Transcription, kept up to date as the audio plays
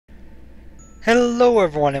Hello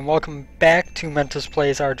everyone and welcome back to Mentos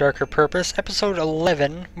Plays Our Darker Purpose, episode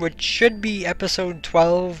 11, which should be episode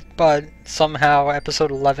 12, but somehow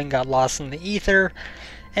episode 11 got lost in the ether,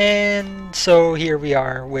 and so here we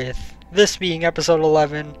are with this being episode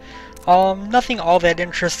 11. Nothing all that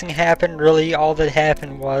interesting happened really. All that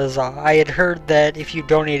happened was I had heard that if you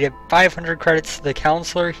donated 500 credits to the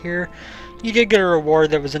counselor here, you did get a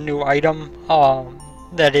reward that was a new item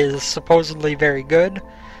that is supposedly very good.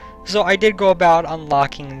 So I did go about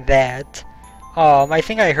unlocking that. I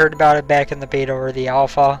think I heard about it back in the beta or the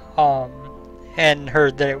alpha, and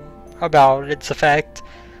heard that about its effect.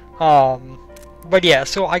 But yeah,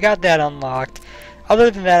 so I got that unlocked.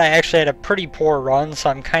 Other than that, I actually had a pretty poor run,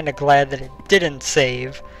 so I'm kind of glad that it didn't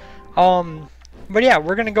save. But yeah,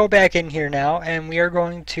 we're going to go back in here now, and we are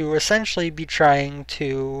going to essentially be trying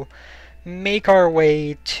to make our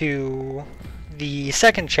way to the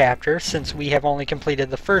second chapter, since we have only completed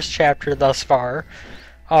the first chapter thus far.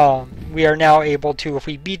 We are now able to, if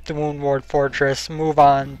we beat the Woundward Fortress, move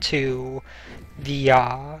on to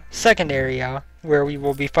the second area, where we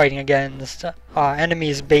will be fighting against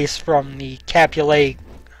enemies based from the Capulet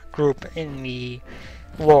group in the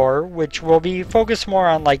lore, which will be focused more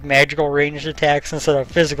on like magical ranged attacks instead of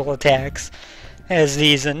physical attacks, as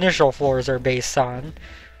these initial floors are based on.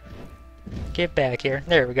 Get back here.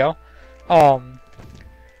 There we go.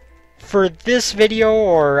 For this video,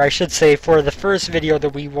 or I should say for the first video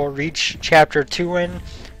that we will reach chapter 2 in,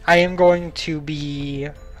 I am going to be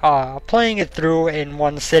playing it through in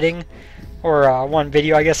one sitting, or one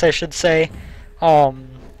video I guess I should say. You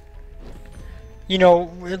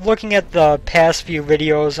know, looking at the past few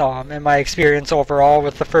videos and my experience overall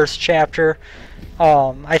with the first chapter,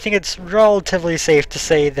 I think it's relatively safe to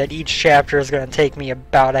say that each chapter is going to take me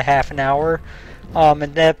about a half an hour.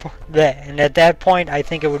 And at that point, I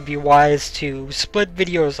think it would be wise to split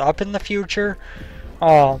videos up in the future.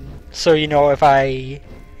 So, you know, if I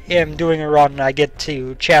am doing a run and I get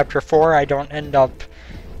to chapter 4, I don't end up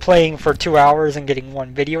playing for 2 hours and getting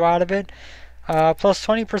one video out of it. Plus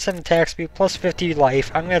 20% attack speed, plus 50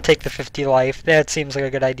 life. I'm going to take the 50 life. That seems like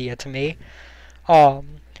a good idea to me. But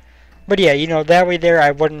yeah, you know, that way there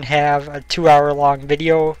I wouldn't have a 2-hour long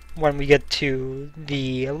video when we get to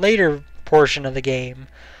the later portion of the game.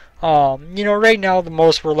 You know, right now the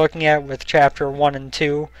most we're looking at with chapter 1 and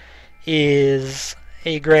 2 is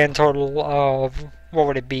a grand total of, what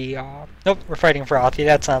would it be? Nope, we're fighting Frothy,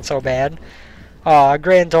 that's not so bad. A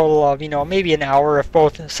grand total of, you know, maybe an hour if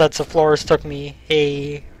both sets of floors took me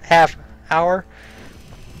a half hour.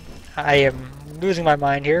 I am losing my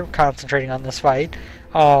mind here, concentrating on this fight.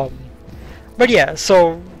 But yeah,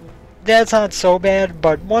 so that's not so bad,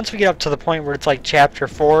 but once we get up to the point where it's like chapter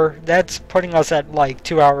 4, that's putting us at like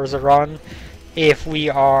 2 hours a run if we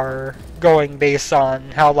are going based on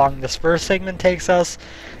how long this first segment takes us.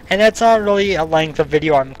 And that's not really a length of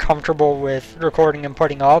video I'm comfortable with recording and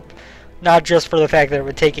putting up, not just for the fact that it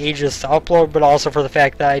would take ages to upload, but also for the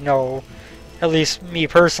fact that I know, at least me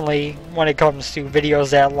personally, when it comes to videos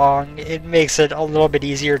that long, it makes it a little bit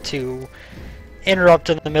easier to interrupt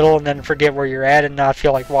in the middle and then forget where you're at and not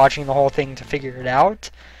feel like watching the whole thing to figure it out.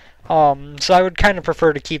 So I would kind of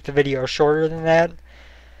prefer to keep the video shorter than that.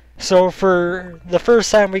 So for the first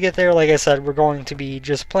time we get there, like I said, we're going to be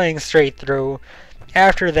just playing straight through.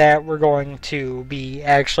 After that, we're going to be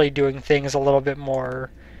actually doing things a little bit more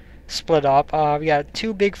split up. We got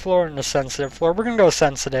 2 big floor and a sensitive floor. We're going to go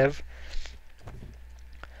sensitive.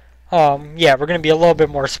 Yeah, we're going to be a little bit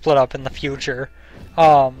more split up in the future.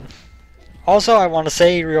 Also, I want to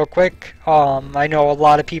say real quick, I know a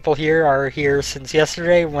lot of people here are here since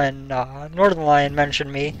yesterday when Northern Lion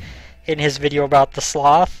mentioned me in his video about the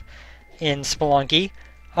sloth in Spelunky.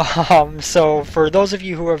 So for those of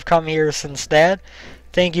you who have come here since that,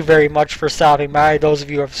 thank you very much for stopping by. Those of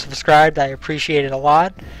you who have subscribed, I appreciate it a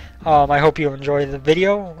lot. I hope you enjoy the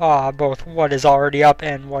video, both what is already up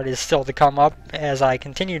and what is still to come up as I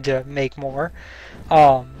continue to make more.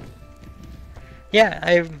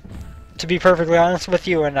 Yeah, to be perfectly honest with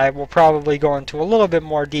you, and I will probably go into a little bit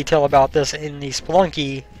more detail about this in the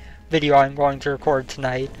Spelunky video I'm going to record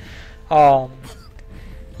tonight.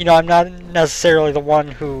 You know, I'm not necessarily the one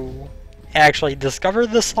who actually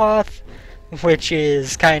discovered the sloth, which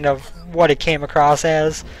is kind of what it came across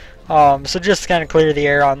as. So just to kind of clear the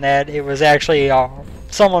air on that, it was actually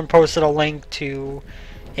someone posted a link to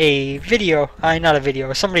a video, not a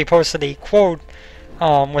video, somebody posted a quote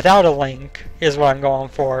without a link, is what I'm going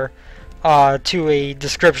for. To a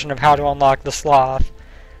description of how to unlock the sloth.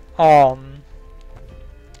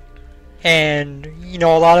 And, you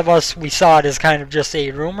know, a lot of us, we saw it as kind of just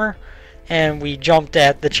a rumor, and we jumped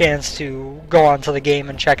at the chance to go onto the game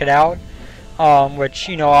and check it out. which,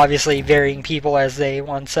 you know, obviously varying people as they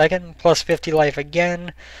 1 second, plus 50 life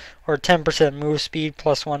again, or 10% move speed,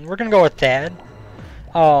 plus 1. We're going to go with that.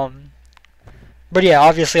 But yeah,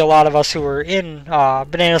 obviously a lot of us who were in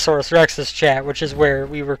Bananasaurus Rex's chat, which is where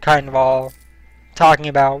we were kind of all talking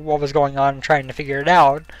about what was going on and trying to figure it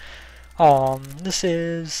out. This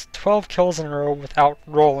is 12 kills in a row without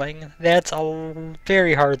rolling. That's a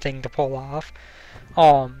very hard thing to pull off.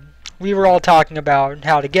 We were all talking about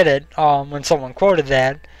how to get it when someone quoted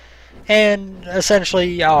that, and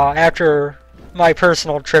essentially after my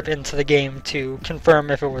personal trip into the game to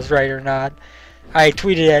confirm if it was right or not, I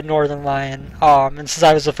tweeted at Northern Lion, and since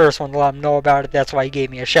I was the first one to let him know about it, that's why he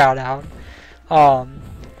gave me a shout out.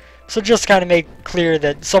 So just kind of make clear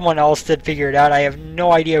that someone else did figure it out. I have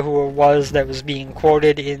no idea who it was that was being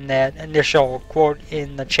quoted in that initial quote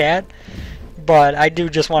in the chat, but I do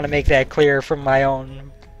just want to make that clear from my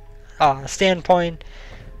own standpoint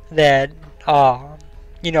that,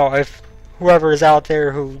 you know, if whoever is out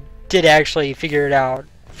there who did actually figure it out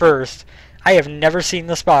first, I have never seen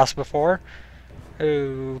this boss before.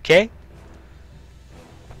 Okay.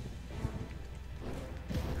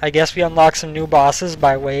 I guess we unlock some new bosses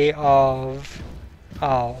by way of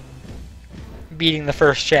beating the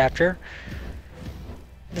first chapter.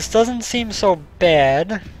 This doesn't seem so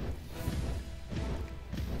bad.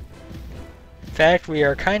 In fact, we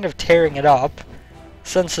are kind of tearing it up.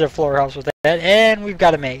 Sensitive floor helps with that, and we've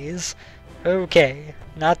got a maze. Okay,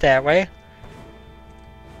 not that way.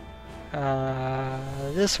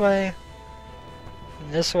 This way.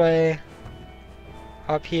 This way.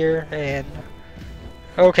 Up here, and...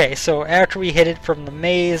 Okay, so after we hit it from the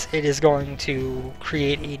maze, it is going to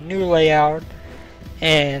create a new layout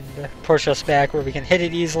and push us back where we can hit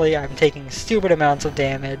it easily. I'm taking stupid amounts of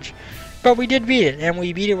damage, but we did beat it, and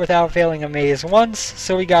we beat it without failing a maze once,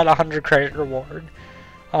 so we got a 100 credit reward.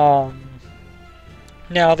 Now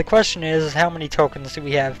the question is, how many tokens do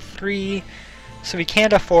we have? 3, so we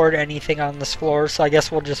can't afford anything on this floor, so I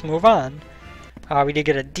guess we'll just move on. We did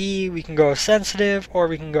get a D. We can go sensitive, or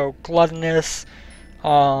we can go gluttonous.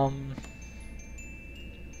 We're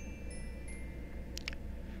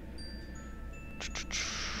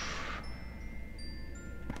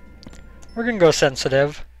gonna go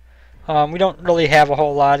sensitive. We don't really have a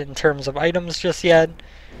whole lot in terms of items just yet,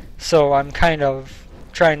 so I'm kind of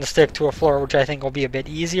trying to stick to a floor which I think will be a bit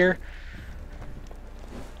easier.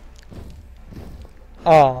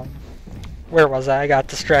 Where was I? I got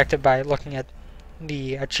distracted by looking at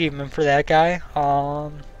the achievement for that guy.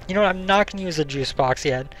 You know what, I'm not going to use a juice box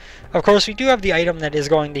yet. Of course, we do have the item that is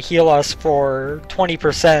going to heal us for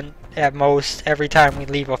 20% at most every time we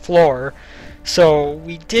leave a floor. So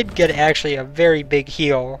we did get actually a very big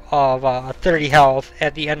heal of 30 health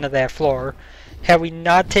at the end of that floor. Had we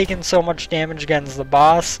not taken so much damage against the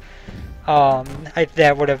boss,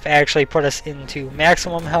 that would have actually put us into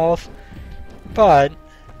maximum health. But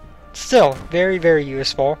still, very, very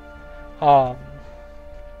useful.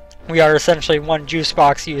 We are essentially one juice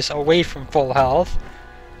box use away from full health.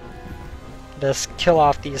 Just kill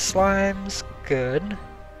off these slimes. Good.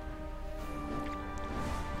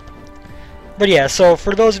 But yeah, so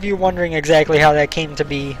for those of you wondering exactly how that came to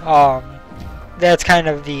be, that's kind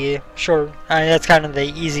of the that's kind of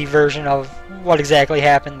the easy version of what exactly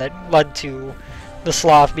happened that led to the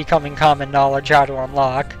sloth becoming common knowledge how to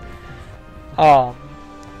unlock.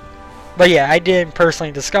 But yeah, I didn't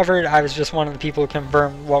personally discover it. I was just one of the people who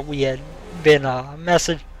confirmed what we had been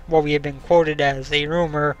what we had been quoted as a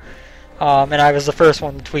rumor, and I was the first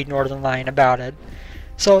one to tweet Northern Lion about it.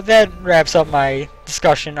 So that wraps up my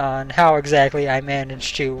discussion on how exactly I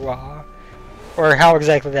managed to, or how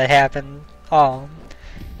exactly that happened. And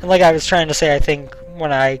like I was trying to say, I think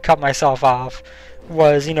when I cut myself off,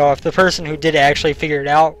 was, you know, if the person who did actually figure it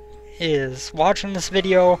out is watching this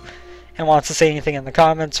video and wants to say anything in the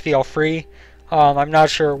comments, feel free. I'm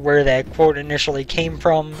not sure where that quote initially came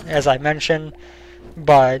from, as I mentioned,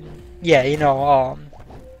 but yeah, you know,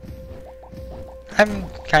 I'm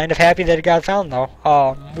kind of happy that it got found though.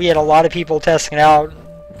 We had a lot of people testing it out.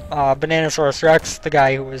 Bananasaurus Rex, the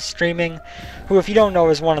guy who was streaming, who, if you don't know,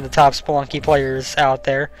 is one of the top Spelunky players out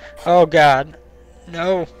there. Oh god,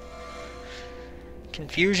 no.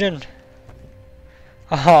 Confusion.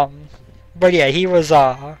 But yeah, he was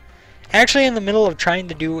actually in the middle of trying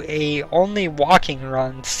to do a only walking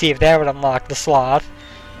run to see if that would unlock the sloth,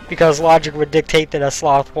 because logic would dictate that a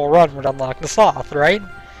slothful run would unlock the sloth, right?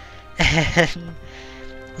 And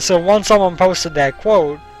so once someone posted that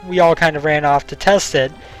quote, we all kind of ran off to test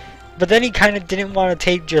it, but then he kind of didn't want to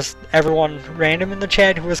take just everyone random in the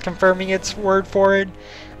chat who was confirming its word for it,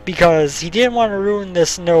 because he didn't want to ruin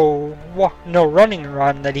this no running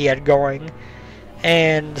run that he had going,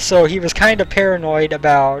 and so he was kind of paranoid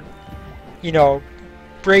about, you know,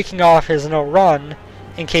 breaking off his no run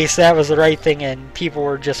in case that was the right thing and people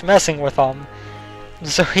were just messing with him.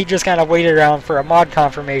 So he just kind of waited around for a mod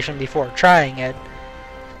confirmation before trying it.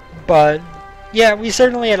 But yeah, we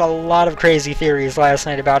certainly had a lot of crazy theories last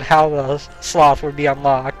night about how the sloth would be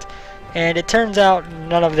unlocked, and it turns out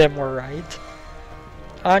none of them were right.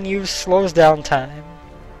 On use slows down time.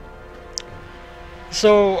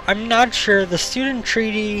 So I'm not sure, the student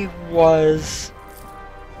treaty was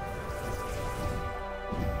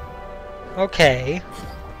okay.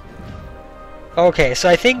 Okay, so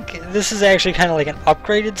I think this is actually kind of like an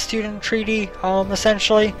upgraded student treaty,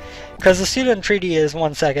 essentially. Because the student treaty is,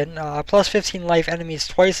 one second, plus 15 life, enemies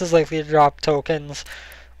twice as likely to drop tokens,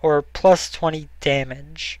 or plus 20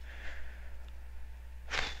 damage.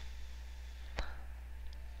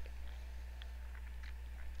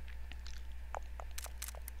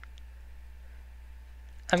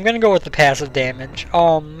 I'm gonna go with the passive damage.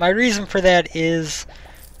 My reason for that is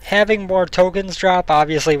having more tokens drop,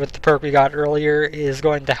 obviously with the perk we got earlier, is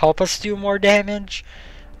going to help us do more damage.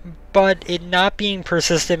 But it not being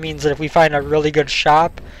persistent means that if we find a really good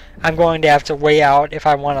shop, I'm going to have to weigh out if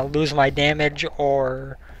I want to lose my damage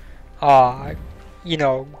or, you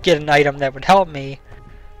know, get an item that would help me.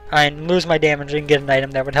 And lose my damage and get an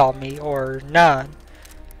item that would help me, or not.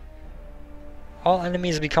 All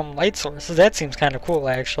enemies become light sources. That seems kind of cool,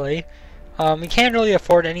 actually. We can't really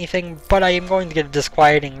afford anything, but I am going to get a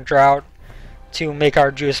disquieting drought to make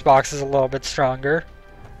our juice boxes a little bit stronger.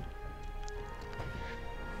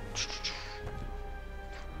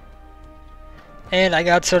 And I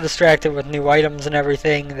got so distracted with new items and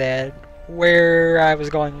everything that where I was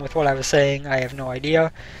going with what I was saying, I have no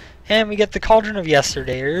idea. And we get the Cauldron of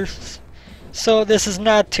Yesterdayers. So this is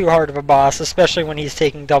not too hard of a boss, especially when he's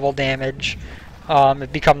taking double damage.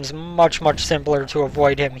 It becomes much simpler to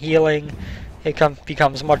avoid him healing. It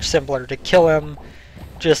becomes much simpler to kill him.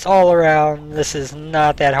 Just all around, this is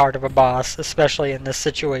not that hard of a boss, especially in this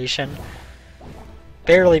situation.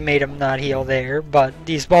 Barely made him not heal there, but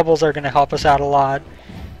these bubbles are going to help us out a lot.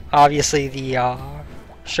 Obviously the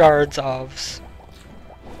shards of...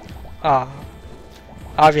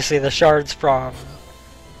 obviously the shards from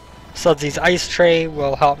Sudsy's ice tray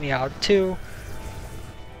will help me out too.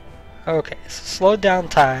 Okay, so slowed down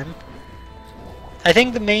time. I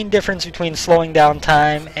think the main difference between slowing down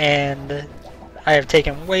time and I have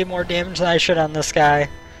taken way more damage than I should on this guy.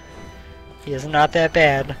 He is not that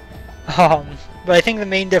bad. But I think the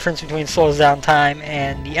main difference between slows down time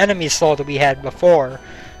and the enemy slow that we had before,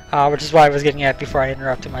 which is what I was getting at before I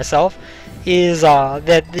interrupted myself, is that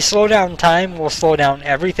the slowdown time will slow down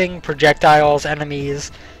everything, projectiles,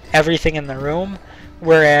 enemies, everything in the room,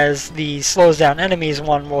 whereas the slows down enemies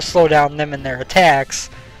one will slow down them in their attacks,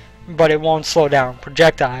 but it won't slow down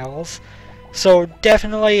projectiles. So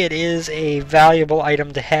definitely it is a valuable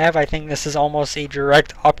item to have. I think this is almost a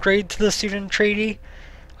direct upgrade to the student treaty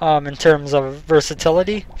in terms of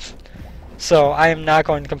versatility. So I am not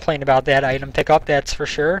going to complain about that item pickup, that's for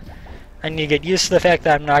sure. I need to get used to the fact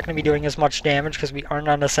that I'm not going to be doing as much damage because we aren't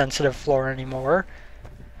on a sensitive floor anymore.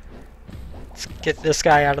 Let's get this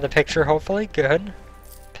guy out of the picture, hopefully. Good.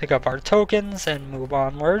 Pick up our tokens and move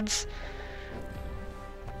onwards.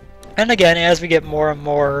 And again, as we get more and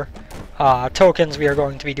more tokens, we are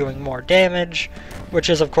going to be doing more damage, which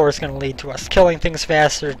is of course going to lead to us killing things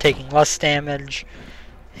faster, taking less damage,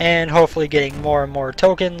 and hopefully getting more and more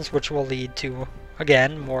tokens, which will lead to,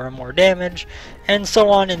 again, more and more damage, and so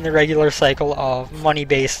on in the regular cycle of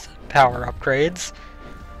money-based power upgrades.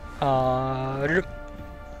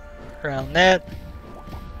 Around that.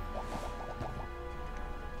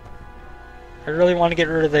 I really want to get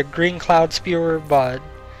rid of the green cloud spewer, but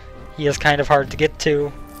he is kind of hard to get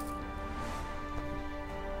to.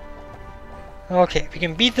 Okay, if we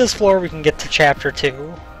can beat this floor, we can get to chapter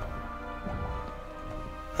 2.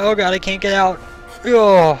 Oh god, I can't get out.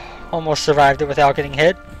 Oh, almost survived it without getting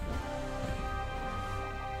hit.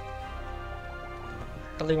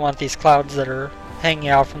 Really want these clouds that are hanging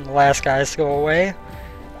out from the last guys to go away.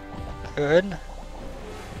 Good.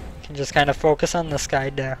 Can just kind of focus on this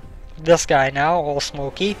guy now. This guy now, all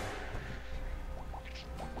smoky.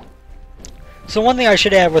 So one thing I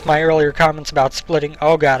should add with my earlier comments about splitting...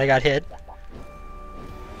 Oh god, I got hit.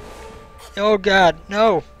 Oh god,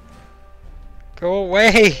 no! Go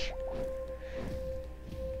away!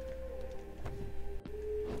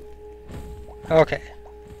 Okay.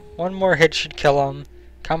 One more hit should kill him.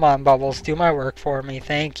 Come on, Bubbles, do my work for me,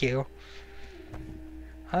 thank you.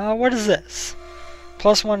 What is this?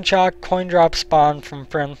 +1 chalk, coin drop spawn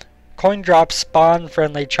friendly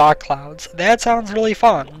chalk clouds. That sounds really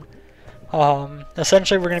fun.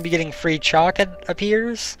 Essentially we're going to be getting free chalk, it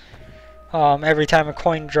appears. Every time a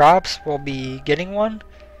coin drops, we'll be getting one.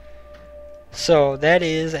 So that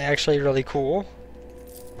is actually really cool.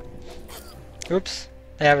 Oops,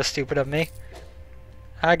 that was stupid of me.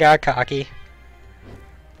 I got cocky.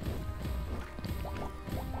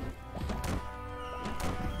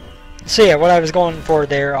 So yeah, what I was going for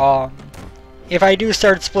there, if I do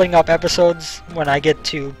start splitting up episodes when I get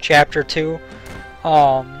to Chapter 2,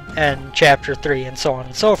 and Chapter 3 and so on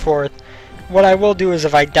and so forth, what I will do is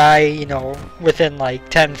if I die, you know, within like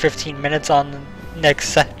 10-15 minutes on the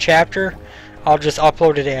next chapter, I'll just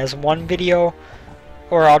upload it as one video,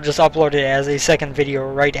 or I'll just upload it as a second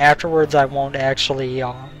video right afterwards. I won't actually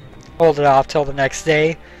hold it off till the next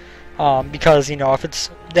day, because, you know, if it's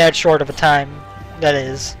that short of a time that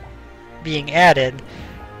is being added,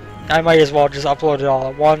 I might as well just upload it all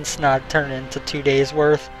at once, not turn it into 2 days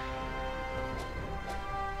worth.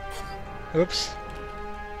 Oops.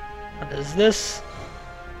 What is this?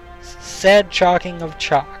 Sad chalking of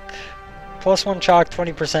chalk. +1 chalk,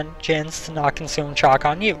 20% chance to not consume chalk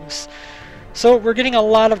on use. So we're getting a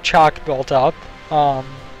lot of chalk built up.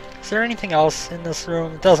 Is there anything else in this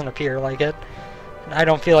room? It doesn't appear like it. I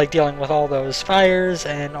don't feel like dealing with all those fires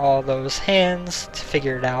and all those hands to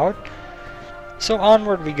figure it out. So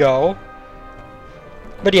onward we go.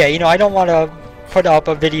 But yeah, you know, I don't want to put up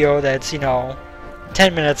a video that's, you know,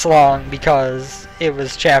 10 minutes long because it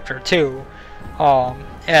was Chapter 2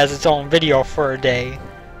 as its own video for a day.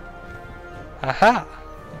 Aha!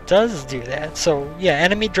 It does do that. So yeah,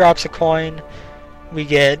 enemy drops a coin. We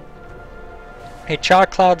get a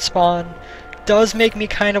chalk cloud spawn. Does make me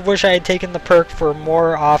kind of wish I had taken the perk for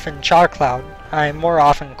more often chalk cloud. More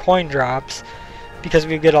often coin drops, because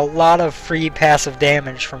we get a lot of free passive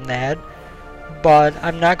damage from that. But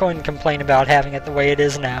I'm not going to complain about having it the way it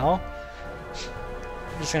is now.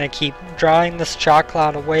 I'm just going to keep drawing this chalk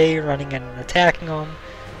cloud away, running in and attacking them,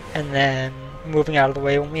 and then moving out of the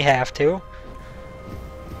way when we have to.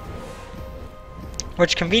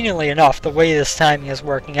 Which, conveniently enough, the way this timing is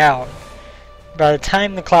working out, by the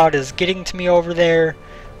time the cloud is getting to me over there,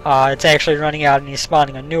 it's actually running out and he's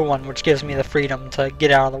spawning a new one, which gives me the freedom to get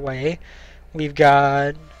out of the way. We've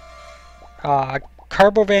got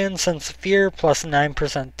Carbovan, Sense of Fear, plus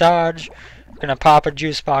 9% dodge. We're going to pop a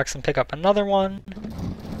juice box and pick up another one.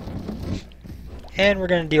 And we're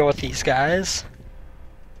going to deal with these guys.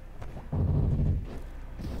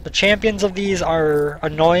 The champions of these are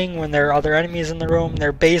annoying when there are other enemies in the room.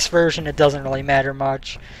 Their base version, it doesn't really matter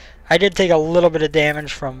much. I did take a little bit of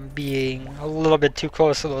damage from being a little bit too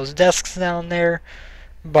close to those desks down there,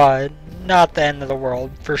 but not the end of the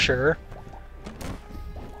world for sure.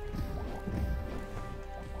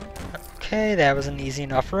 Okay, that was an easy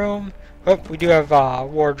enough room. Oh, we do have a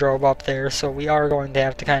wardrobe up there, so we are going to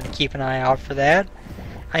have to kind of keep an eye out for that.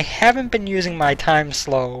 I haven't been using my time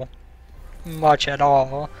slow much at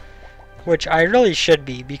all, which I really should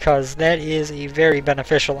be, because that is a very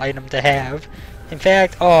beneficial item to have. In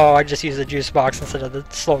fact, oh, I just used the juice box instead of the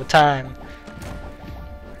slow time.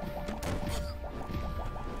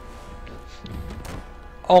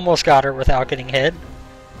 Almost got her without getting hit.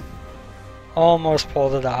 Almost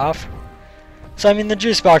pulled it off. So I mean, the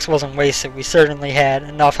juice box wasn't wasted. We certainly had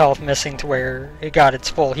enough health missing to where it got its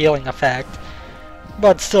full healing effect.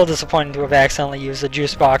 But still disappointing to have accidentally used the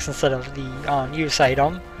juice box instead of the on-use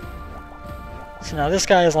item. So now this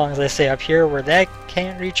guy, as long as I stay up here where that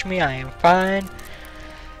can't reach me, I am fine.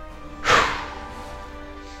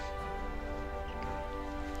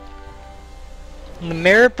 The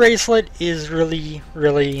merit bracelet is really,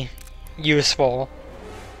 really useful.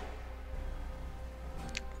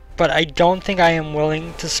 But I don't think I am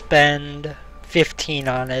willing to spend 15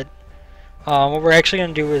 on it. What we're actually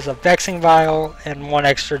going to do is a Vexing Vial and one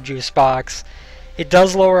extra juice box. It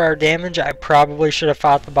does lower our damage. I probably should have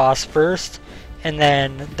fought the boss first and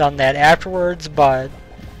then done that afterwards, but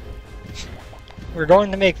we're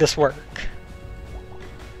going to make this work.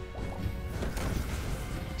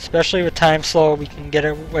 Especially with time slow, we can get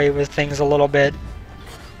away with things a little bit.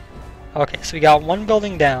 Okay, so we got one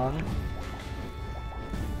building down.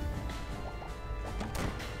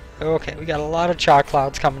 Okay, we got a lot of chalk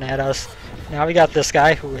clouds coming at us. Now we got this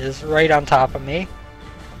guy who is right on top of me.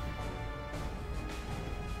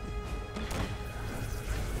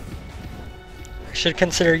 I should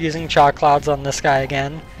consider using chalk clouds on this guy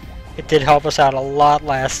again. It did help us out a lot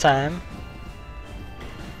last time.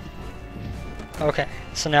 Okay,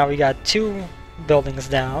 so now we got 2 buildings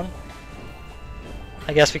down.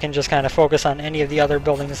 I guess we can just kind of focus on any of the other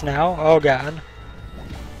buildings now. Oh god.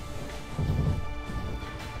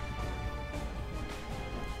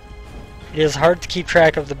 It is hard to keep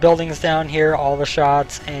track of the buildings down here, all the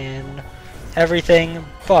shots and everything,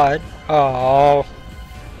 but oh,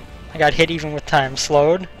 I got hit even with time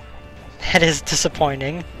slowed. That is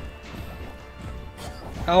disappointing.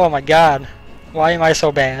 Oh my god, why am I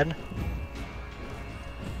so bad?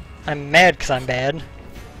 I'm mad because I'm bad.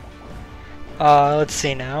 Let's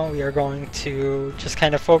see now. We are going to just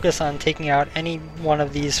kind of focus on taking out any one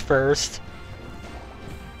of these first,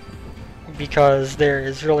 because there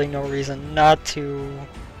is really no reason not to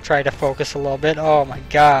try to focus a little bit. Oh my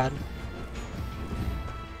god.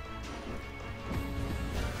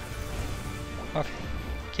 Okay,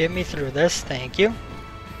 get me through this, thank you.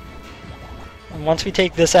 And once we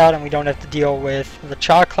take this out and we don't have to deal with the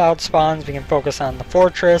chalk cloud spawns, we can focus on the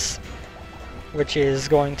fortress, which is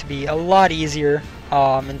going to be a lot easier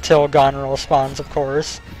until Goneril spawns, of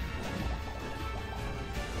course,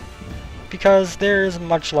 because there's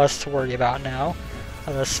much less to worry about now.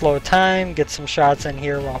 Let's slow time, get some shots in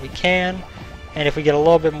here while we can, and if we get a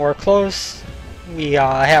little bit more close, we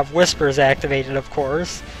have Whispers activated, of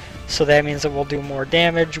course, so that means that we'll do more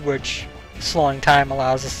damage, which slowing time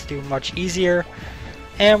allows us to do much easier,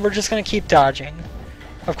 and we're just going to keep dodging.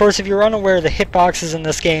 Of course, if you're unaware, the hitboxes in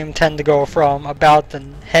this game tend to go from about the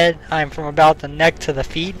head, from about the neck to the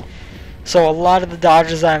feet, so a lot of the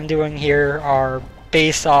dodges I'm doing here are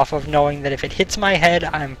based off of knowing that if it hits my head,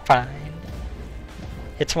 I'm fine.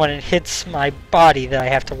 It's when it hits my body that I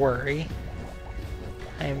have to worry.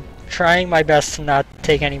 I'm trying my best to not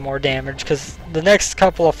take any more damage, because the next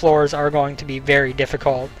couple of floors are going to be very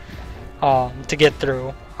difficult to get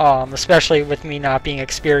through, especially with me not being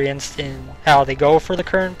experienced in how they go for the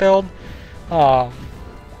current build.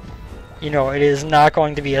 You know, it is not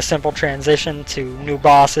going to be a simple transition to new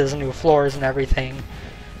bosses, new floors, and everything.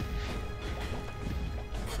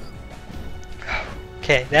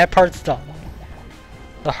 Okay, that part's done.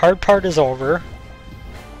 The hard part is over.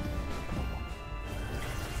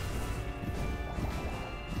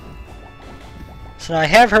 So now I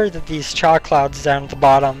have heard that these chalk clouds down at the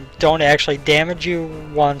bottom don't actually damage you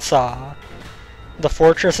once the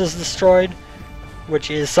fortress is destroyed,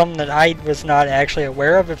 which is something that I was not actually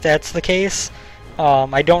aware of, if that's the case.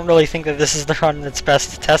 I don't really think that this is the run that's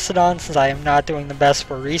best to test it on, since I am not doing the best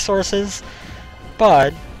for resources,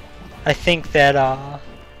 but I think that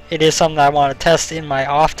it is something that I want to test in my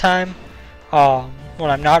off time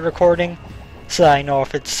when I'm not recording, so that I know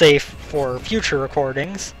if it's safe for future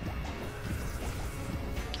recordings.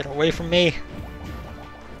 Get away from me.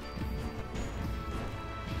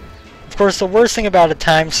 Of course, the worst thing about a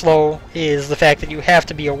time slow is the fact that you have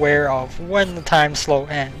to be aware of when the time slow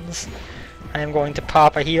ends. I am going to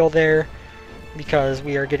pop a heal there because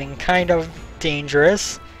we are getting kind of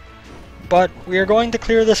dangerous. But we are going to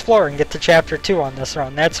clear this floor and get to Chapter 2 on this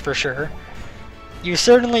run, that's for sure. You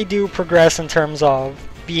certainly do progress in terms of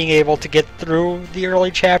being able to get through the early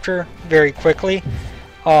chapter very quickly.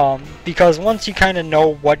 Because once you kind of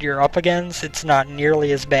know what you're up against, it's not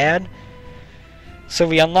nearly as bad. So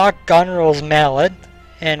we unlock Goneril's Mallet,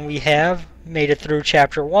 and we have made it through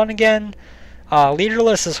Chapter 1 again.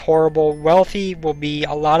 Leaderless is horrible. Wealthy will be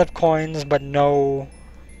a lot of coins, but no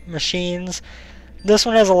machines. This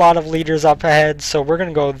one has a lot of leaders up ahead, so we're going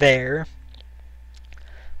to go there.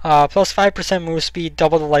 Plus 5% move speed,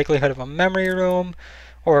 double the likelihood of a memory room.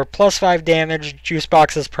 Or plus 5 damage, juice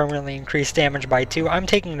boxes permanently increase damage by 2. I'm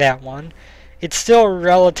taking that one. It's still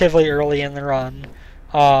relatively early in the run.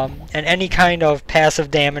 And any kind of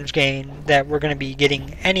passive damage gain that we're going to be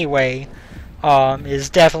getting anyway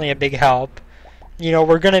is definitely a big help. You know,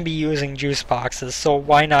 we're going to be using juice boxes, so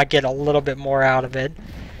why not get a little bit more out of it?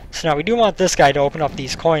 So now we do want this guy to open up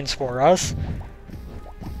these coins for us.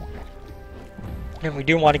 And we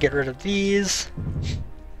do want to get rid of these.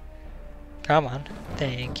 Come on.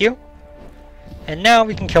 Thank you. And now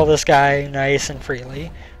we can kill this guy nice and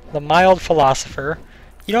freely. The mild philosopher.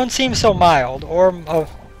 You don't seem so mild, or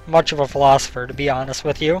much of a philosopher, to be honest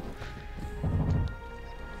with you.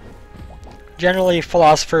 Generally,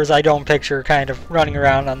 philosophers I don't picture kind of running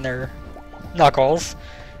around on their knuckles.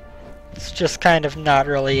 It's just kind of not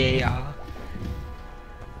really a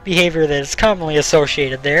behavior that is commonly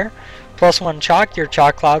associated there. Plus 1 chalk, your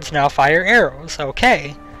chalk clouds now fire arrows.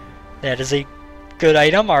 Okay. That is a good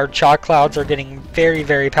item. Our chalk clouds are getting very,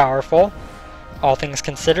 very powerful, all things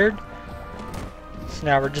considered. So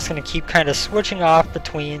now we're just going to keep kind of switching off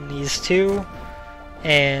between these two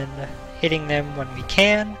and hitting them when we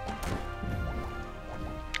can.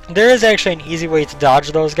 There is actually an easy way to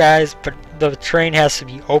dodge those guys, but the terrain has to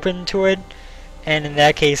be open to it, and in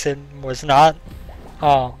that case it was not.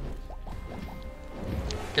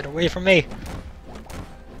 Get away from me.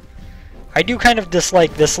 I do kind of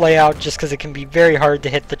dislike this layout just because it can be very hard to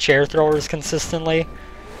hit the chair throwers consistently.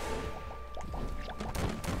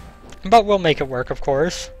 But we'll make it work, of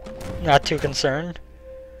course. Not too concerned.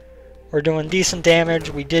 We're doing decent damage.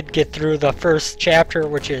 We did get through the first chapter,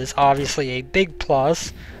 which is obviously a big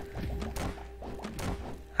plus.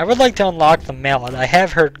 I would like to unlock the mallet. I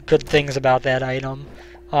have heard good things about that item.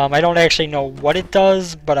 I don't actually know what it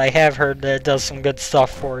does, but I have heard that it does some good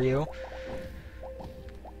stuff for you.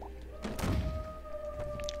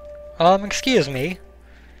 Excuse me.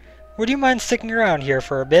 Would you mind sticking around here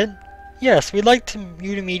for a bit? Yes, we'd like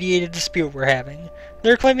you to mediate a dispute we're having.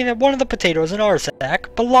 They're claiming that one of the potatoes in our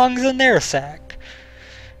sack belongs in their sack.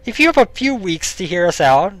 If you have a few weeks to hear us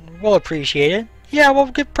out, we'll appreciate it. Yeah,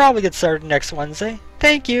 we'll probably get started next Wednesday.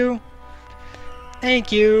 Thank you.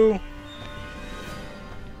 Thank you.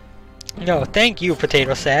 No, thank you,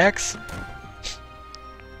 potato sacks.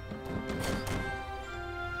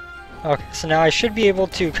 Okay, so now I should be able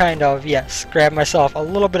to kind of, yes, grab myself a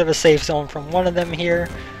little bit of a safe zone from one of them here.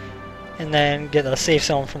 And then get a safe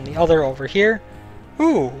zone from the other over here.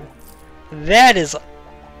 Ooh, that is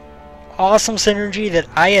awesome synergy that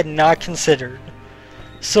I had not considered.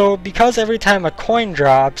 So because every time a coin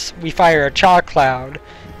drops, we fire a chalk cloud,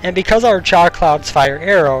 and because our chalk clouds fire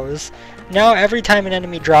arrows, now every time an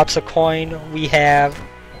enemy drops a coin, we have...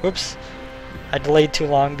 Whoops, I delayed too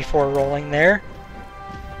long before rolling there.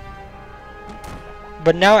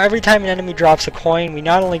 But now every time an enemy drops a coin, we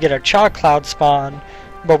not only get a chalk cloud spawn,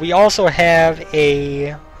 but we also have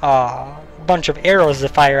a bunch of arrows that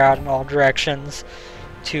fire out in all directions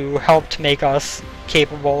to help to make us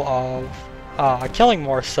capable of killing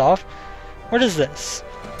more stuff. What is this?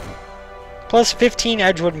 Plus 15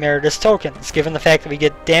 Edgewood Meritus tokens. Given the fact that we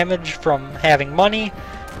get damage from having money,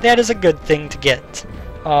 that is a good thing to get.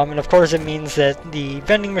 And of course it means that the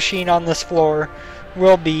vending machine on this floor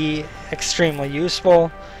will be extremely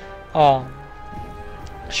useful,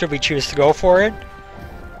 should we choose to go for it.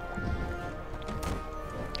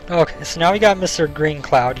 Okay, so now we got Mr. Green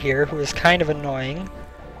Cloud here, who is kind of annoying,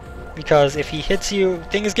 because if he hits you,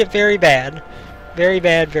 things get very bad. Very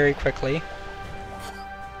bad, very quickly.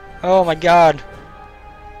 Oh my god.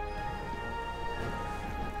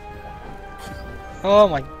 Oh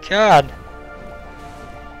my god.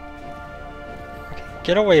 Okay,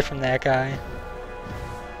 get away from that guy.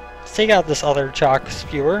 Let's take out this other chalk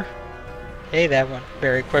spewer. Hey, that went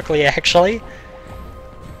very quickly, actually.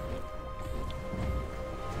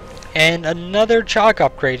 And another chalk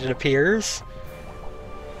upgrade, it appears.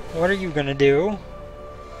 What are you gonna do?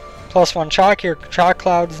 Plus 1 chalk, your chalk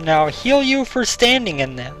clouds now heal you for standing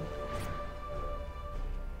in them.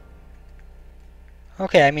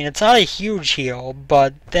 Okay, I mean, it's not a huge heal,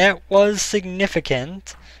 but that was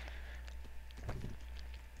significant.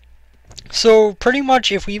 So, pretty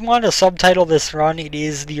much, if we want to subtitle this run, it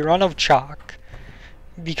is the Run of Chalk.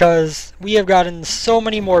 Because we have gotten so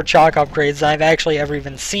many more chalk upgrades than I've actually ever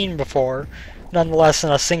even seen before, nonetheless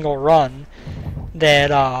in a single run, that,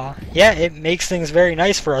 yeah, it makes things very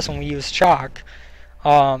nice for us when we use chalk.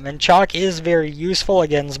 And chalk is very useful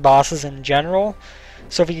against bosses in general.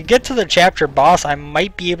 So if we could get to the chapter boss, I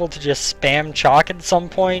might be able to just spam chalk at some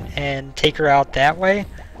point and take her out that way.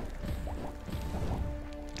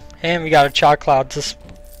 And we got a chalk cloud to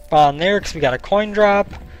spawn there because we got a coin drop.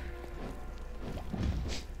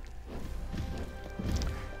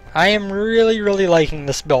 I am really liking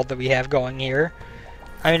this build that we have going here.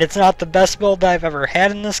 I mean, it's not the best build I've ever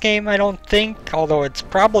had in this game, I don't think, although it's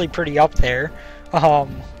probably pretty up there.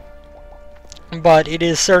 But it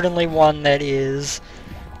is certainly one that is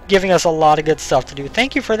giving us a lot of good stuff to do.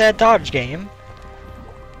 Thank you for that dodge, game.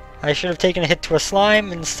 I should have taken a hit to a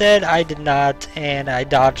slime. Instead, I did not, and I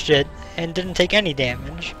dodged it and didn't take any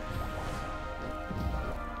damage.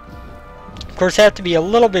 Of course, have to be a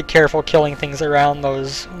little bit careful killing things around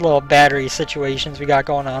those little battery situations we got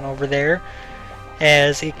going on over there,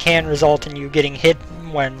 as it can result in you getting hit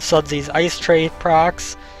when Sudsy's ice tray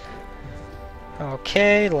procs.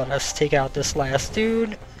 Okay, let us take out this last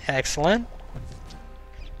dude. Excellent.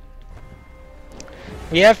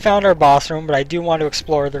 We have found our boss room, but I do want to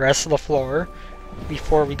explore the rest of the floor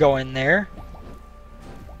before we go in there.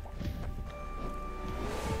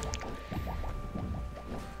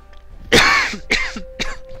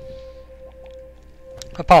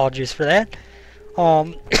 Apologies for that.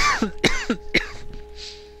 Going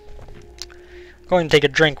to take a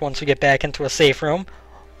drink once we get back into a safe room.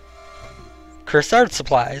 Cursed art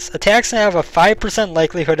supplies. Attacks have a 5%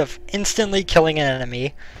 likelihood of instantly killing an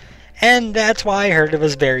enemy, and that's why I heard it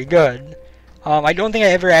was very good. I don't think I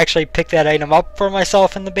ever actually picked that item up for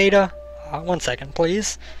myself in the beta. 1 second,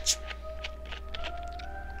 please.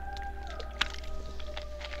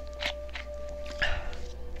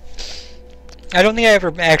 I don't think I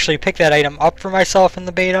ever actually picked that item up for myself in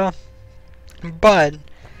the beta, but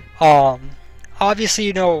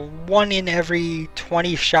obviously, 1 in every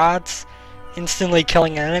 20 shots instantly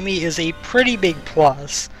killing an enemy is a pretty big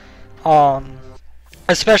plus.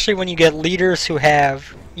 Especially when you get leaders who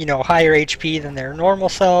have, higher HP than their normal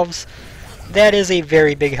selves. That is a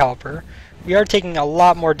very big helper. We are taking a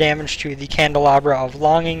lot more damage to the Candelabra of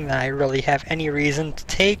Longing than I really have any reason to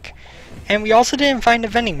take. And we also didn't find a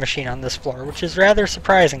vending machine on this floor, which is rather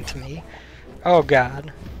surprising to me. Oh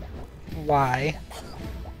god. Why?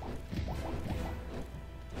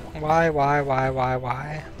 Why?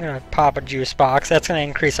 I'm gonna pop a juice box. That's gonna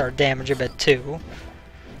increase our damage a bit too.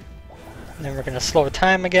 And then we're gonna slow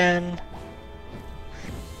time again.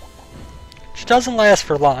 Which doesn't last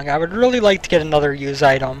for long. I would really like to get another use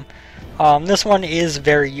item. This one is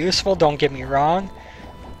very useful, don't get me wrong.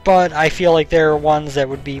 But I feel like there are ones that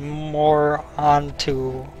would be more on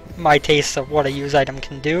to my taste of what a use item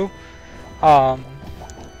can do.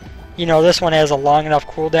 This one has a long enough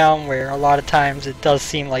cooldown where a lot of times it does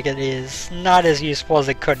seem like it is not as useful as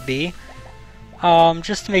it could be.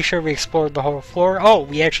 Just to make sure we explored the whole floor. Oh,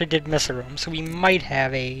 we actually did miss a room, so we might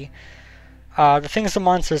have a... the things the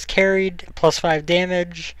monsters carried, +5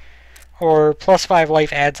 damage, or +5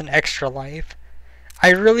 life adds an extra life. I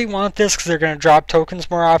really want this because they're going to drop tokens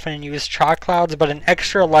more often and use chalk clouds, but an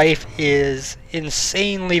extra life is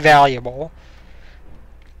insanely valuable.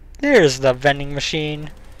 There's the vending machine.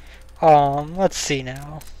 Let's see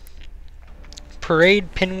now.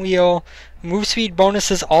 Parade, pinwheel, move speed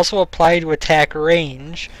bonuses also apply to attack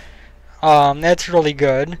range. That's really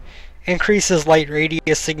good. Increases light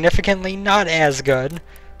radius significantly, not as good.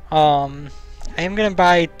 I am going to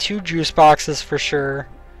buy 2 juice boxes for sure.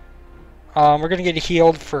 We're going to get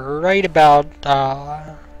healed for right about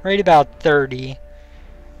 30.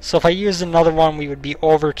 So if I used another one, we would be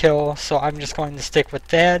overkill. So I'm just going to stick with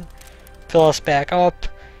that. Fill us back up.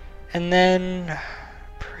 And then...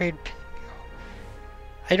 Parade pinwheel.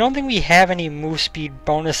 I don't think we have any move speed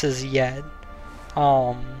bonuses yet.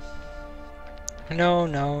 No.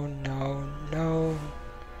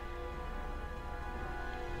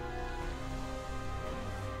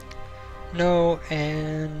 No,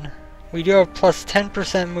 and... we do have plus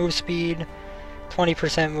 10% move speed,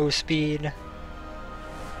 20% move speed.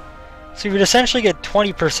 So you would essentially get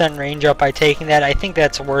 20% range up by taking that. I think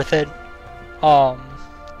that's worth it.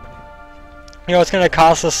 It's going to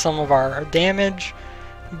cost us some of our damage,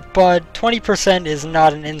 but 20% is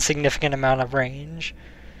not an insignificant amount of range.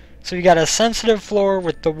 So we got a sensitive floor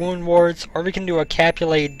with the wound wards, or we can do a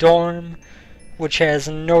Capulet Dorm, which has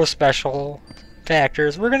no special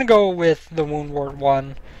factors. We're going to go with the wound ward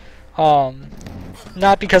one.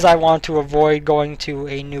 Not because I want to avoid going to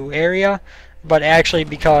a new area, but actually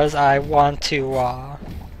because I want to,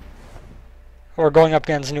 or going up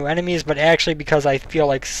against new enemies, but actually because I feel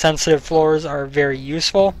like sensitive floors are very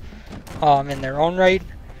useful, in their own right.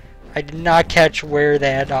 I did not catch where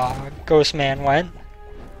that, Ghost Man went,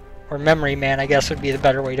 or Memory Man, I guess would be the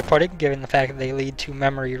better way to put it, given the fact that they lead to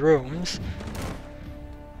memory rooms.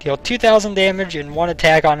 Deal 2,000 damage in 1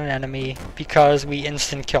 attack on an enemy because we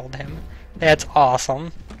instant killed him. That's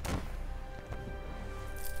awesome.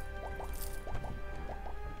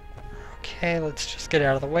 Okay, let's just get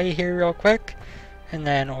out of the way here real quick. And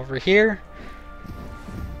then over here.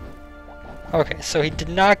 Okay, so he did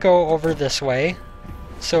not go over this way.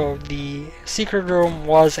 So the secret room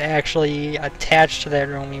was actually attached to that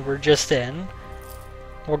room we were just in.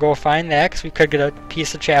 We'll go find that because we could get a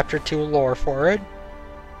piece of Chapter 2 lore for it.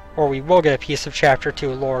 Or we will get a piece of Chapter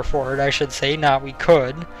 2 lore for it, I should say. Not we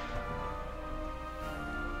could.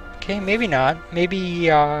 Okay, maybe not.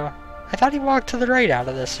 Maybe, I thought he walked to the right out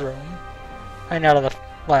of this room. And out of the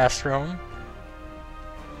last room.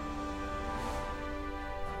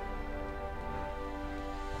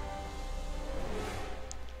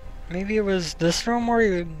 Maybe it was this room where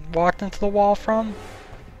he walked into the wall from?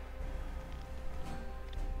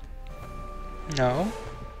 No.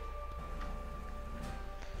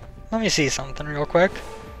 Let me see something real quick.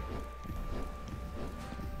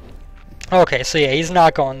 Okay, so yeah, he's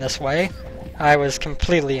not going this way. I was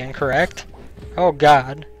completely incorrect. Oh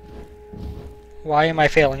god. Why am I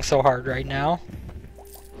failing so hard right now?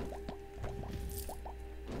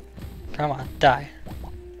 Come on, die.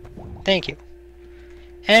 Thank you.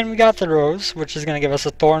 And we got the rose, which is going to give us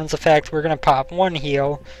a thorns effect. We're going to pop 1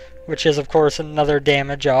 heal, which is of course another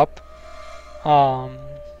damage up. I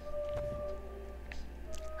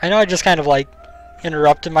know I just kind of like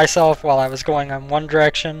interrupted myself while I was going on one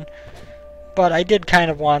direction, but I did kind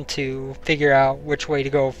of want to figure out which way to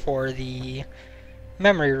go for the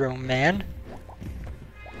memory room, man.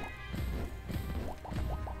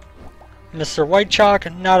 Mr. White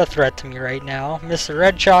Chalk, not a threat to me right now. Mr.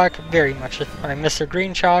 Red Chalk, very much Mr.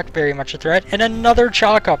 Green Chalk, very much a threat. And another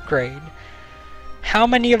chalk upgrade. How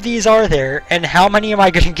many of these are there, and how many am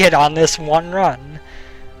I going to get on this one run?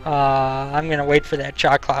 I'm going to wait for that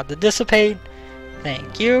chalk cloud to dissipate.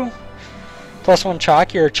 Thank you. +1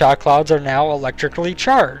 chalk, your chalk clouds are now electrically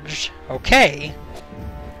charged. Okay.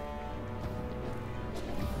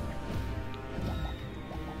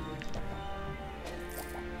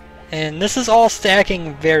 And this is all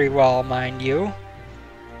stacking very well, mind you.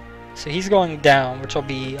 So he's going down, which will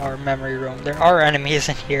be our memory room. There are enemies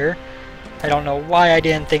in here. I don't know why I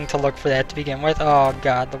didn't think to look for that to begin with. Oh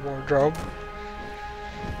god, the wardrobe.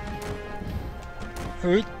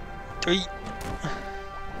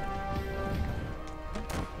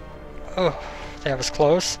 Oh, that was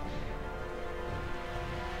close.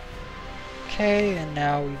 Okay, and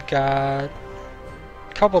now we've got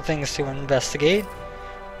a couple things to investigate.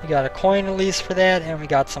 We got a coin at least for that, and we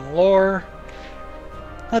got some lore.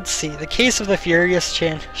 Let's see, the case of the Furious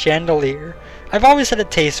Chandelier. I've always had a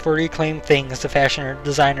taste for reclaimed things, the fashion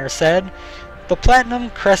designer said. The platinum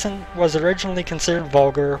crescent was originally considered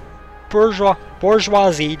vulgar,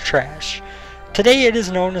 bourgeoisie trash. Today it is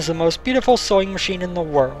known as the most beautiful sewing machine in the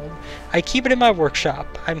world. I keep it in my workshop.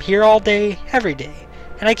 I'm here all day, every day,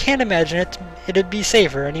 and I can't imagine it'd be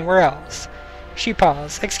safer anywhere else. She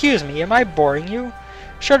paused. Excuse me, am I boring you?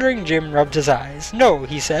 Shuddering Jim rubbed his eyes. No,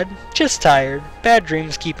 he said. Just tired. Bad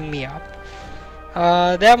dreams keeping me up.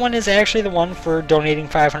 That one is actually the one for donating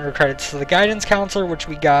 500 credits to the guidance counselor, which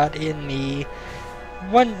we got in the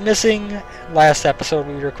one missing last episode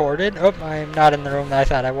we recorded. Oh, I'm not in the room that I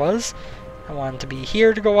thought I was. I wanted to be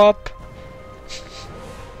here to go up.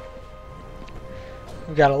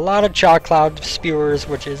 We got a lot of chalk cloud spewers,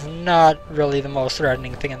 which is not really the most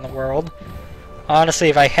threatening thing in the world. Honestly,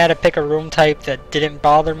 if I had to pick a room type that didn't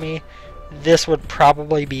bother me, this would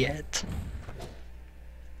probably be it.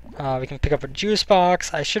 We can pick up a juice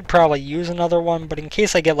box. I should probably use another one, but in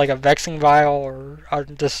case I get like a vexing vial or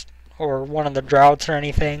one of the droughts or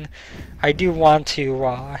anything, I do want to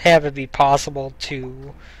have it be possible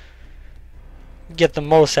to get the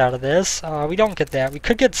most out of this. We don't get that. We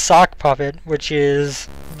could get sock puppet, which is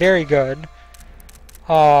very good.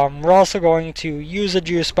 We're also going to use a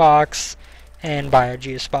juice box and buy a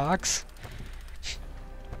juice box.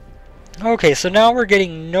 Okay, so now we're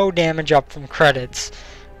getting no damage up from credits,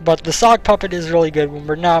 but the sock puppet is really good. When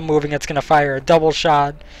we're not moving, it's going to fire a double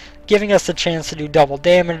shot, giving us the chance to do double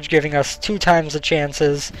damage, giving us 2 times the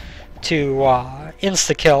chances to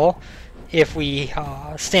insta-kill if we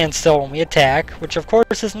stand still when we attack, which of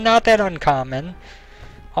course is not that uncommon.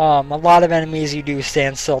 A lot of enemies you do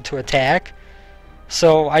stand still to attack.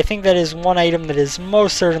 So I think that is one item that is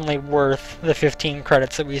most certainly worth the 15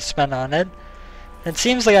 credits that we spent on it. It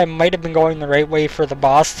seems like I might have been going the right way for the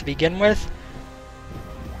boss to begin with,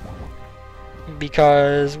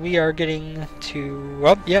 because we are getting to...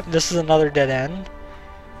 Oh, yep, this is another dead end.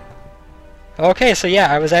 Okay, so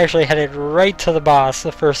yeah, I was actually headed right to the boss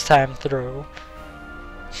the first time through.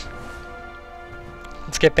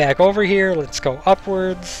 Let's get back over here, let's go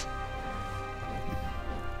upwards.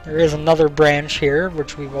 There is another branch here,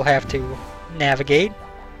 which we will have to navigate.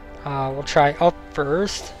 We'll try up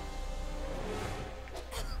first.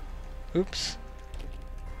 Oops.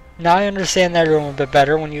 Now I understand that room a bit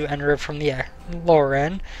better when you enter it from the lower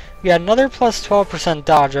end. We got another plus 12%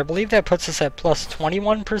 dodge. I believe that puts us at plus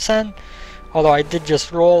 21%. Although I did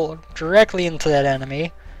just roll directly into that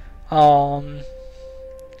enemy. What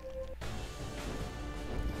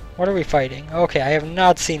are we fighting? Okay, I have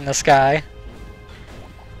not seen this guy.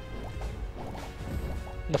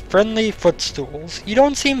 The friendly footstools. You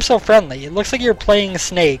don't seem so friendly. It looks like you're playing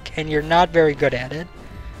Snake and you're not very good at it.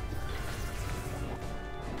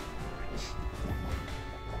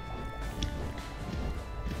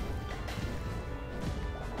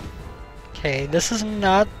 Okay, this is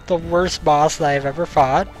not the worst boss that I've ever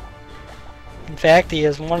fought. In fact, he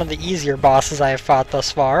is one of the easier bosses I have fought thus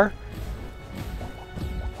far.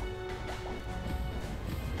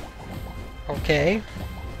 Okay.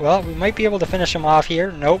 Well, we might be able to finish him off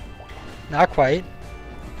here. Nope. Not quite.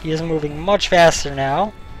 He is moving much faster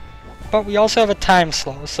now. But we also have a time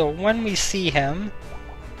slow, so when we see him,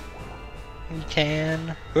 we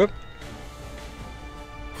can... Oop.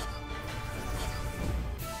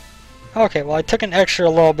 Okay, well I took an extra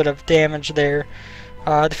little bit of damage there.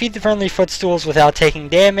 Defeat the friendly footstools without taking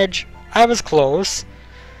damage. I was close.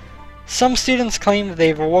 Some students claim that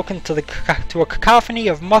they've awoken to a cacophony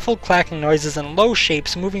of muffled clacking noises and low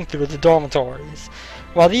shapes moving through the dormitories.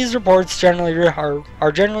 While these reports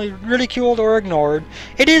are generally ridiculed or ignored,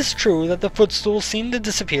 it is true that the footstools seem to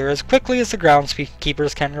disappear as quickly as the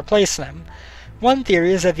groundskeepers can replace them. One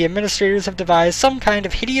theory is that the administrators have devised some kind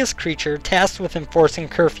of hideous creature tasked with enforcing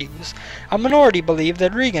curfews. A minority believe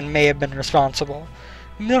that Regan may have been responsible.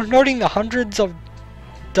 Noting the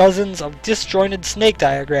dozens of disjointed snake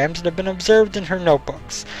diagrams that have been observed in her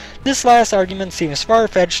notebooks. This last argument seems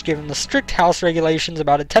far-fetched given the strict house regulations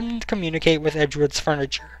about attempting to communicate with Edgewood's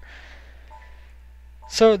furniture.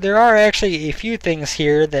 So there are actually a few things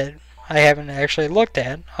here that I haven't actually looked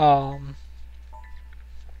at.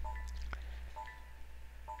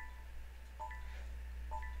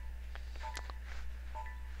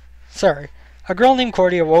 Sorry. A girl named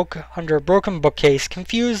Cordy awoke under a broken bookcase,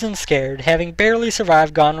 confused and scared, having barely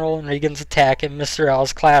survived Goneril and Regan's attack in Mr.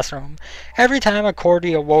 L's classroom. Every time a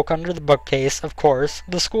Cordy awoke under the bookcase, of course,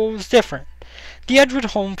 the school was different. The Edgewood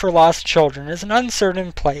Home for Lost Children is an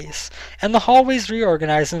uncertain place, and the hallways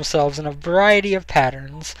reorganized themselves in a variety of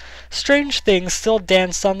patterns. Strange things still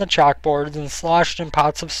danced on the chalkboards and sloshed in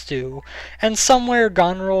pots of stew, and somewhere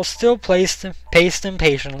Goneril still paced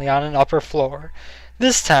impatiently on an upper floor.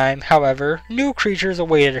 This time, however, new creatures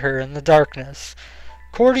awaited her in the darkness.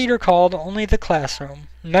 Cordy recalled only the classroom.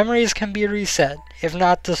 Memories can be reset, if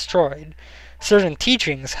not destroyed. Certain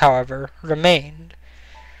teachings, however, remained.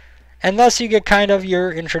 And thus you get kind of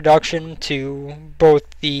your introduction to both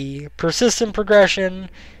the persistent progression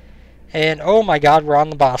and, oh my god, we're on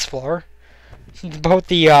the boss floor. Both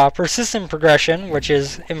the persistent progression, which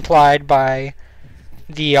is implied by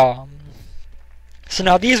the so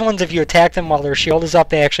now these ones, if you attack them while their shield is up,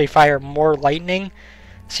 they actually fire more lightning.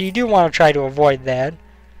 So you do want to try to avoid that.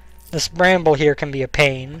 This bramble here can be a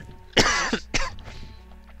pain.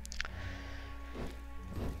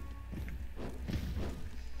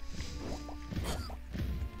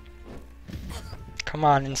 Come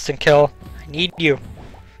on, instant kill. I need you.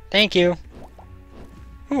 Thank you.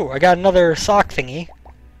 Ooh, I got another sock thingy.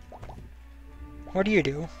 What do you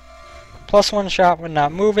do? +1 shot when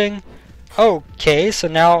not moving. Okay, so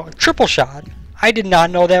now triple shot. I did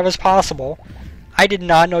not know that was possible. I did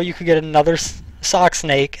not know you could get another sock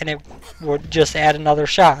snake and it would just add another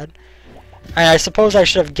shot. And I suppose I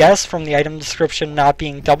should have guessed from the item description not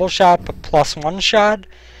being double shot but +1 shot.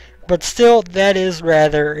 But still, that is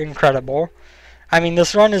rather incredible. I mean,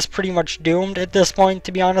 this run is pretty much doomed at this point,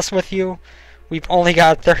 to be honest with you. We've only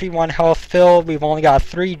got 31 health filled. We've only got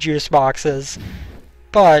 3 juice boxes.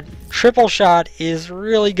 But triple shot is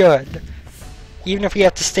really good. Even if we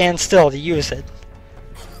have to stand still to use it.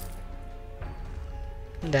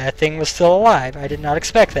 That thing was still alive. I did not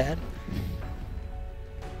expect that.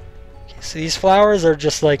 Okay, so these flowers are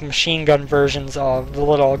just like machine gun versions of the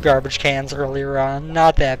little garbage cans earlier on.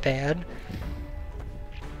 Not that bad.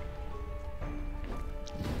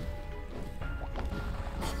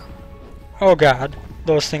 Oh god,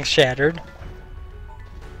 those things shattered.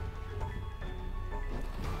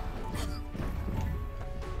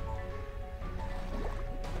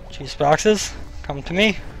 Juice boxes, come to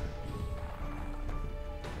me.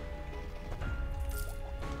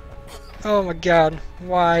 Oh my god,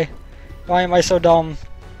 why? Why am I so dumb?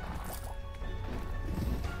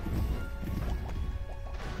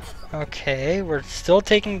 Okay, we're still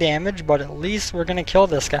taking damage, but at least we're gonna kill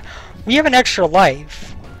this guy. We have an extra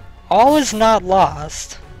life. All is not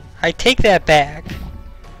lost. I take that back.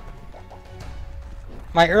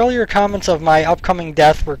 My earlier comments of my upcoming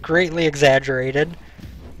death were greatly exaggerated,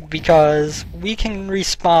 because we can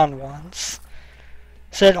respawn once.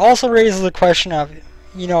 So it also raises the question of,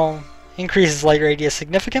 you know, increases light radius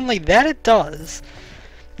significantly? That it does.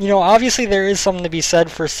 You know, obviously there is something to be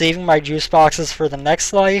said for saving my juice boxes for the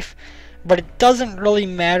next life, but it doesn't really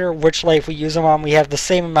matter which life we use them on. We have the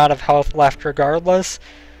same amount of health left regardless.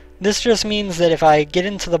 This just means that if I get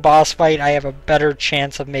into the boss fight, I have a better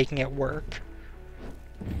chance of making it work.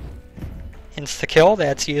 Insta-kill,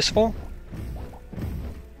 that's useful.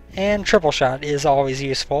 And triple shot is always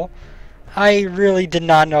useful. I really did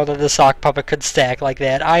not know that the sock puppet could stack like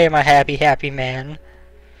that. I am a happy, happy man.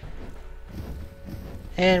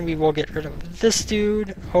 And we will get rid of this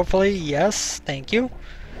dude, hopefully. Yes, thank you.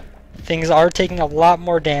 Things are taking a lot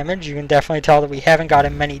more damage. You can definitely tell that we haven't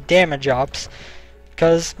gotten many damage ups,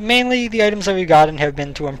 because mainly the items that we've gotten have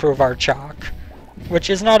been to improve our chalk, which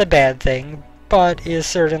is not a bad thing, but is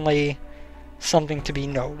certainly something to be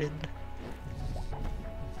noted.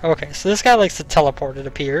 Okay, so this guy likes to teleport, it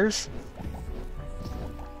appears.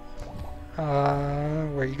 Where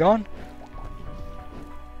are you going?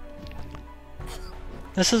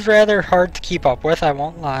 This is rather hard to keep up with, I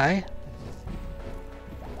won't lie.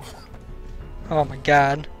 Oh my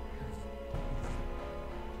god.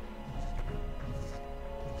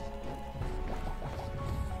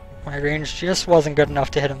 My range just wasn't good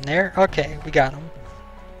enough to hit him there. Okay, we got him.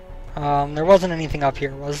 There wasn't anything up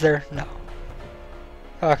here, was there? No.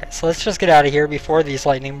 Okay, so let's just get out of here before these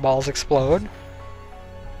lightning balls explode.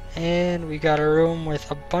 And we got a room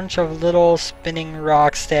with a bunch of little spinning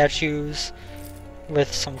rock statues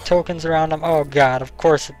with some tokens around them. Oh god, of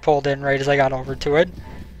course it pulled in right as I got over to it.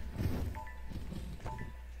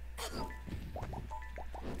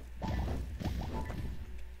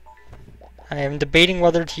 I am debating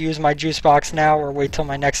whether to use my juice box now or wait till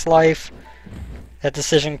my next life. That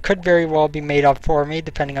decision could very well be made up for me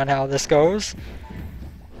depending on how this goes.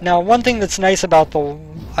 Now, one thing that's nice about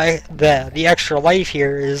the extra life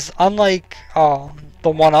here is, unlike the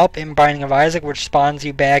one-up in Binding of Isaac, which spawns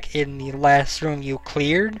you back in the last room you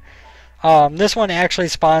cleared, this one actually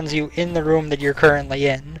spawns you in the room that you're currently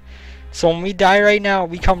in. So when we die right now,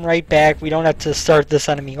 we come right back. We don't have to start this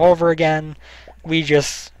enemy over again. We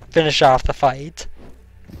just finish off the fight.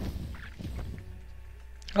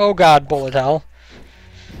 Oh god, bullet hell.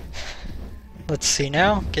 Let's see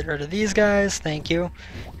now. Get rid of these guys. Thank you.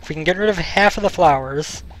 If we can get rid of half of the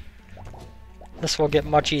flowers, this will get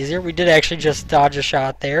much easier. We did actually just dodge a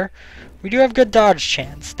shot there. We do have good dodge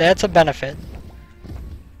chance. That's a benefit.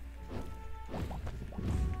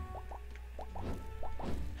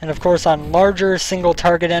 And of course on larger single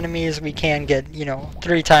target enemies we can get,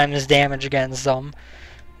 3 times damage against them,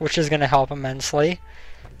 which is going to help immensely.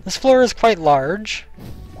 This floor is quite large.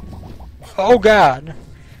 Oh god!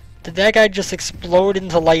 Did that guy just explode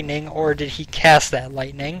into lightning, or did he cast that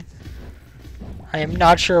lightning? I am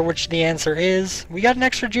not sure which the answer is. We got an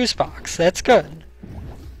extra juice box. That's good.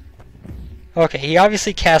 Okay, he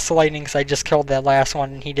obviously cast the lightning because I just killed that last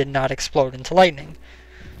one and he did not explode into lightning.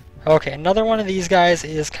 Okay, another one of these guys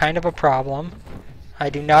is kind of a problem.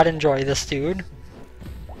 I do not enjoy this dude.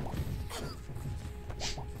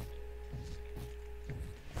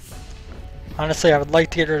 Honestly, I would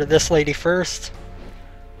like to get rid of this lady first.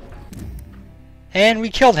 And we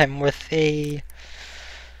killed him with a...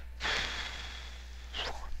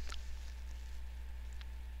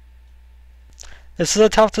 This is a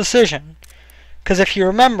tough decision. Because if you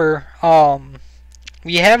remember,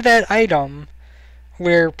 we have that item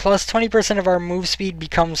where plus 20% of our move speed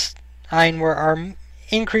becomes... where our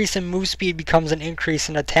increase in move speed becomes an increase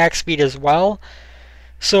in attack speed as well.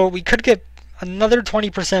 So we could get another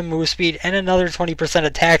 20% move speed and another 20%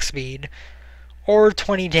 attack speed. Or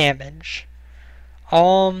 20 damage.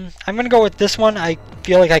 I'm going to go with this one. I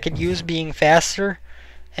feel like I could use being faster.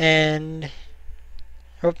 And...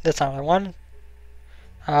 oh, that's not what I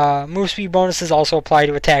wanted. Move speed bonuses also apply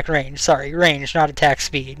to attack range. Sorry, range, not attack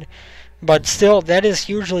speed. But still, that is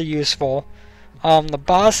hugely useful. The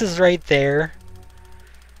boss is right there.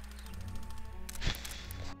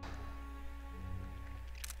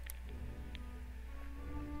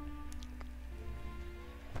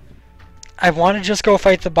 I want to just go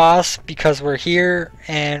fight the boss because we're here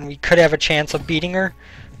and we could have a chance of beating her.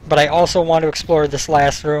 But I also want to explore this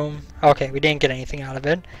last room. Okay, we didn't get anything out of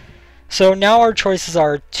it. So now our choices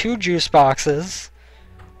are 2 juice boxes,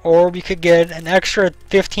 or we could get an extra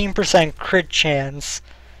 15% crit chance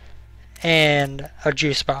and a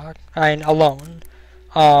juice box alone.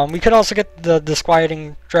 We could also get the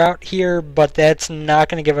disquieting drought here, but that's not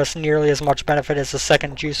going to give us nearly as much benefit as the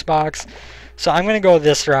second juice box. So I'm going to go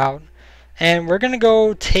this route. And we're going to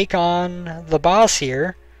go take on the boss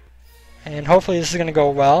here. And hopefully this is going to go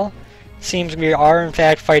well. Seems we are in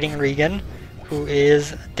fact fighting Regan, who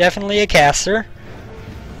is definitely a caster.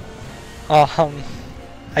 I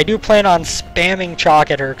do plan on spamming chalk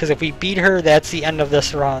at her, because if we beat her, that's the end of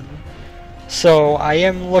this run. So I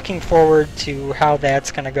am looking forward to how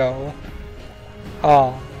that's going to go.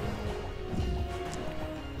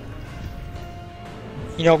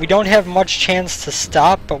 We don't have much chance to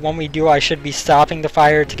stop, but when we do, I should be stopping the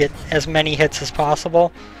fire to get as many hits as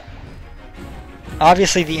possible.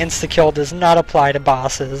 Obviously, the insta-kill does not apply to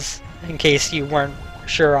bosses, in case you weren't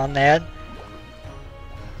sure on that.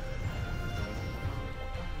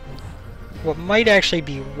 What might actually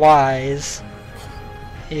be wise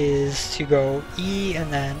is to go E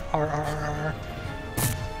and then RRR.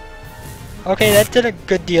 Okay, that did a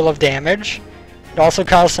good deal of damage. It also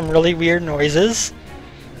caused some really weird noises.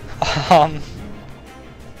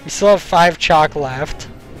 We still have 5 chalk left.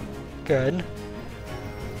 Good.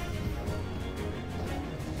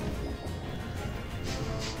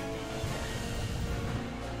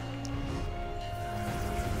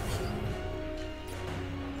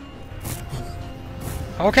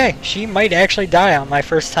 Okay, she might actually die on my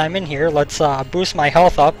first time in here. Let's boost my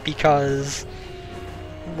health up because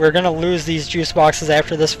we're gonna lose these juice boxes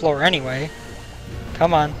after this floor anyway.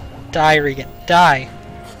 Come on. Die, Regan. Die.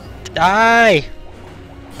 Die!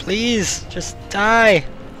 Please, just die!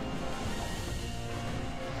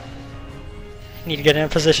 Need to get in a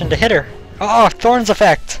position to hit her. Oh, Thorns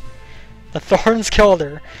effect! The Thorns killed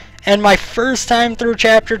her. And my first time through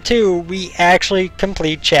Chapter 2, we actually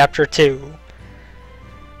complete Chapter 2.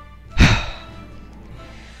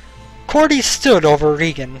 Cordy stood over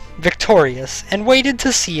Regan, victorious, and waited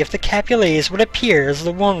to see if the Capulets would appear as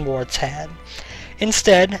the Woundwarts had.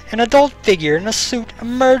 Instead, an adult figure in a suit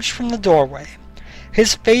emerged from the doorway.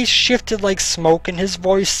 His face shifted like smoke and his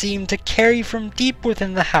voice seemed to carry from deep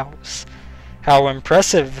within the house. "How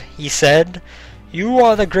impressive," he said. "You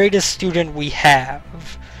are the greatest student we have."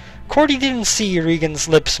 Cordy didn't see Regan's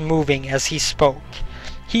lips moving as he spoke.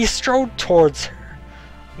 He strode towards her.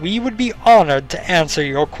 "We would be honored to answer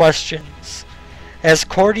your questions." As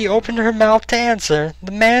Cordy opened her mouth to answer,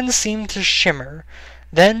 the man seemed to shimmer.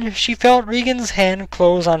 Then she felt Regan's hand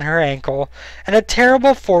close on her ankle, and a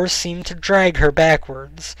terrible force seemed to drag her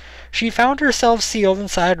backwards. She found herself sealed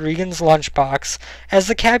inside Regan's lunchbox as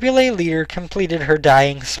the Capulet leader completed her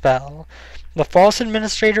dying spell. The false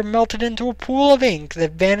administrator melted into a pool of ink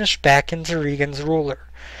that vanished back into Regan's ruler,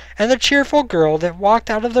 and the cheerful girl that walked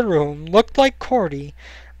out of the room looked like Cordy,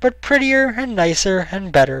 but prettier and nicer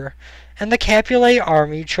and better, and the Capulet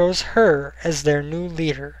army chose her as their new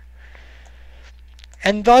leader.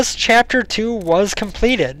 And thus Chapter 2 was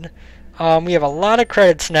completed. We have a lot of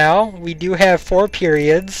credits now. We do have 4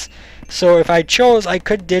 periods. So if I chose, I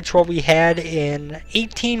could ditch what we had in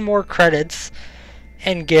 18 more credits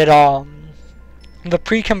and get the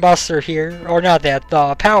pre-combustor here, or not that,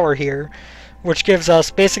 the power here, which gives us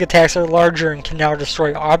basic attacks that are larger and can now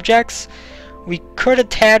destroy objects. We could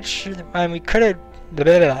attach, we could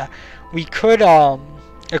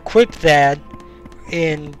equip that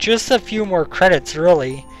in just a few more credits,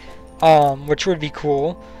 really, which would be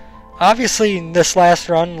cool. Obviously, this last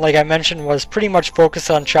run, like I mentioned, was pretty much focused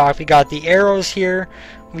on chalk. We got the arrows here.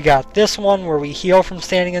 We got this one where we heal from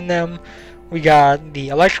standing in them. We got the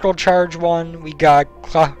electrical charge one. We got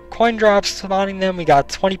coin drops spawning them. We got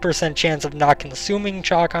 20% chance of not consuming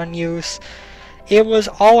chalk on use. It was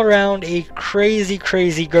all around a crazy,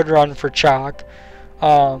 crazy good run for chalk.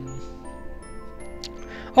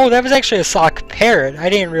 Oh, that was actually a sock parrot. I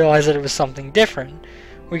didn't realize that it was something different.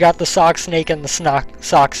 We got the sock snake and the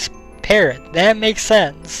sock parrot. That makes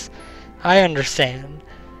sense. I understand.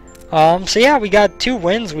 So yeah, we got 2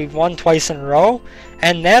 wins. We've won twice in a row.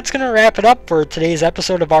 And that's going to wrap it up for today's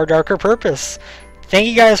episode of Our Darker Purpose. Thank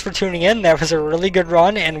you guys for tuning in. That was a really good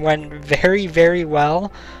run and went very, very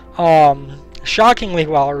well. Shockingly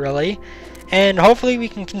well, really. And hopefully we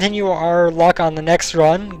can continue our luck on the next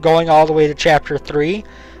run, going all the way to Chapter 3.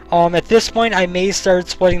 At this point, I may start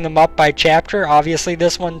splitting them up by chapter. Obviously,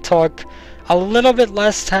 this one took a little bit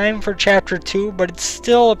less time for Chapter 2, but it's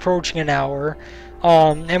still approaching an hour.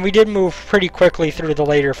 And we did move pretty quickly through the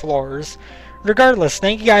later floors. Regardless,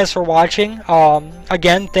 thank you guys for watching.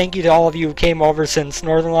 Again, thank you to all of you who came over since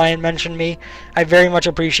Northern Lion mentioned me. I very much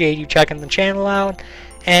appreciate you checking the channel out.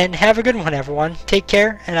 And have a good one, everyone. Take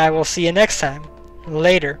care, and I will see you next time.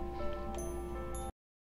 Later.